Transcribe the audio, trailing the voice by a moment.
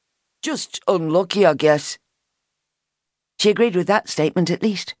Just unlucky, I guess. She agreed with that statement at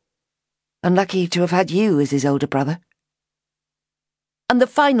least. Unlucky to have had you as his older brother. And the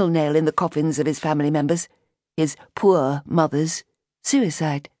final nail in the coffins of his family members, his poor mother's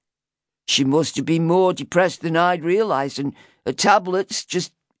suicide. She must have been more depressed than I'd realised, and a tablet's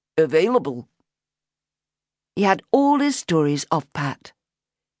just available. He had all his stories of Pat,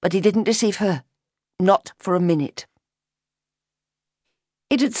 but he didn't deceive her, not for a minute.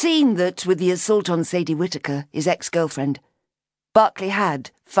 It had seemed that with the assault on Sadie Whittaker, his ex-girlfriend, Barclay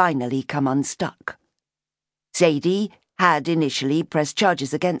had finally come unstuck. Sadie had initially pressed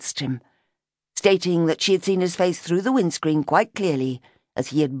charges against him, stating that she had seen his face through the windscreen quite clearly as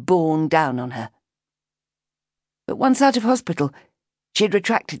he had borne down on her. But once out of hospital, she had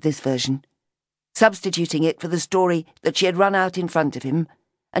retracted this version, substituting it for the story that she had run out in front of him,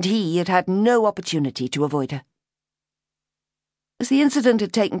 and he had had no opportunity to avoid her. As the incident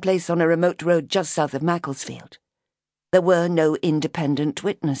had taken place on a remote road just south of Macclesfield, there were no independent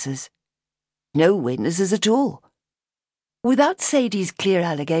witnesses. No witnesses at all. Without Sadie's clear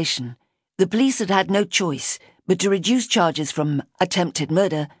allegation, the police had had no choice but to reduce charges from attempted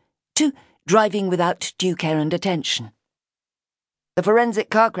murder to driving without due care and attention. The forensic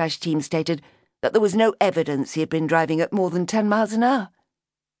car crash team stated that there was no evidence he had been driving at more than 10 miles an hour.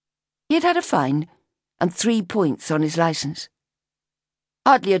 He had had a fine and 3 points on his licence.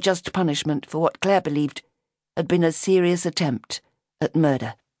 Hardly a just punishment for what Claire believed had been a serious attempt at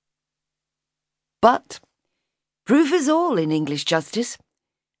murder. But proof is all in English justice,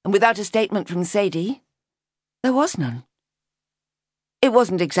 and without a statement from Sadie, there was none. It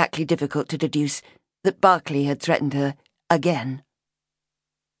wasn't exactly difficult to deduce that Barclay had threatened her again.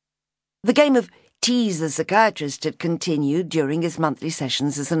 The game of tease the psychiatrist had continued during his monthly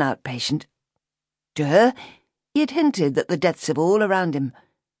sessions as an outpatient. To her, he had hinted that the deaths of all around him,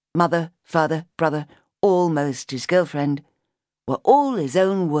 mother, father, brother, almost his girlfriend, were all his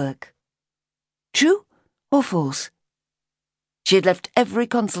own work. True or false? She had left every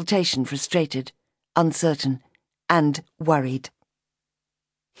consultation frustrated, uncertain, and worried.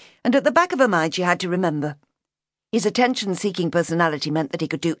 And at the back of her mind she had to remember, his attention-seeking personality meant that he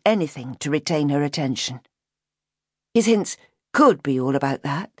could do anything to retain her attention. His hints could be all about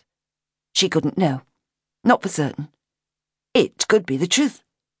that. She couldn't know. Not for certain. It could be the truth.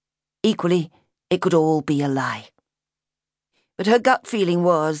 Equally, it could all be a lie. But her gut feeling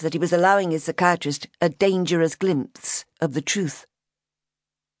was that he was allowing his psychiatrist a dangerous glimpse of the truth.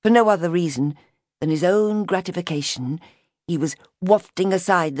 For no other reason than his own gratification, he was wafting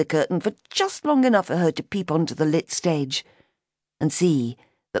aside the curtain for just long enough for her to peep onto the lit stage and see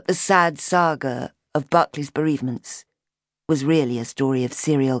that the sad saga of Barclay's bereavements was really a story of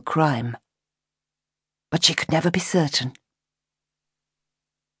serial crime. But she could never be certain.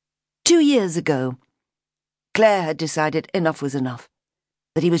 2 years ago, Claire had decided enough was enough,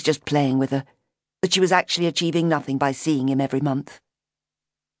 that he was just playing with her, that she was actually achieving nothing by seeing him every month.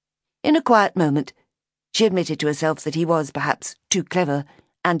 In a quiet moment, she admitted to herself that he was perhaps too clever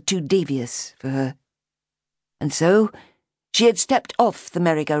and too devious for her. And so, she had stepped off the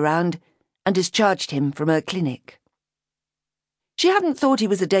merry-go-round and discharged him from her clinic. She hadn't thought he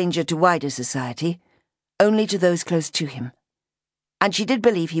was a danger to wider society, only to those close to him, and she did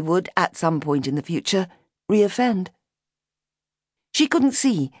believe he would, at some point in the future, reoffend. She couldn't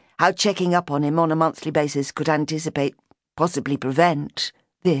see how checking up on him on a monthly basis could anticipate, possibly prevent,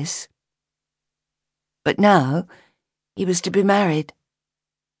 this. But now, he was to be married.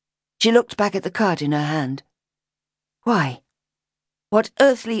 She looked back at the card in her hand. Why? What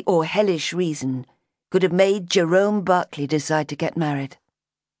earthly or hellish reason could have made Jerome Barclay decide to get married?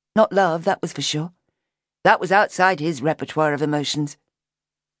 Not love, that was for sure. That was outside his repertoire of emotions.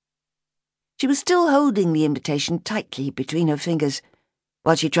 She was still holding the invitation tightly between her fingers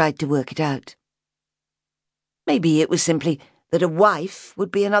while she tried to work it out. Maybe it was simply that a wife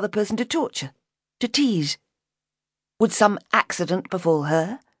would be another person to torture, to tease. Would some accident befall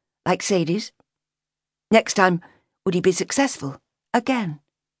her, like Sadie's? Next time, would he be successful, again?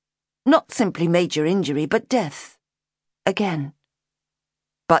 Not simply major injury, but death, again.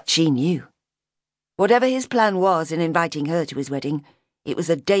 But she knew. Whatever his plan was in inviting her to his wedding, it was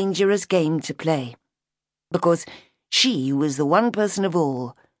a dangerous game to play, because she was the one person of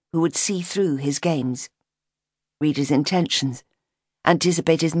all who would see through his games, read his intentions,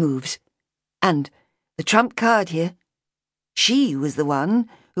 anticipate his moves, and, the trump card here, she was the one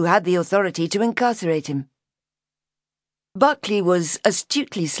who had the authority to incarcerate him. Barclay was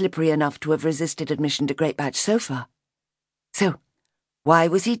astutely slippery enough to have resisted admission to Greatbatch so far. So, why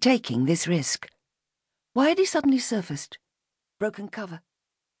was he taking this risk? Why had he suddenly surfaced? Broken cover.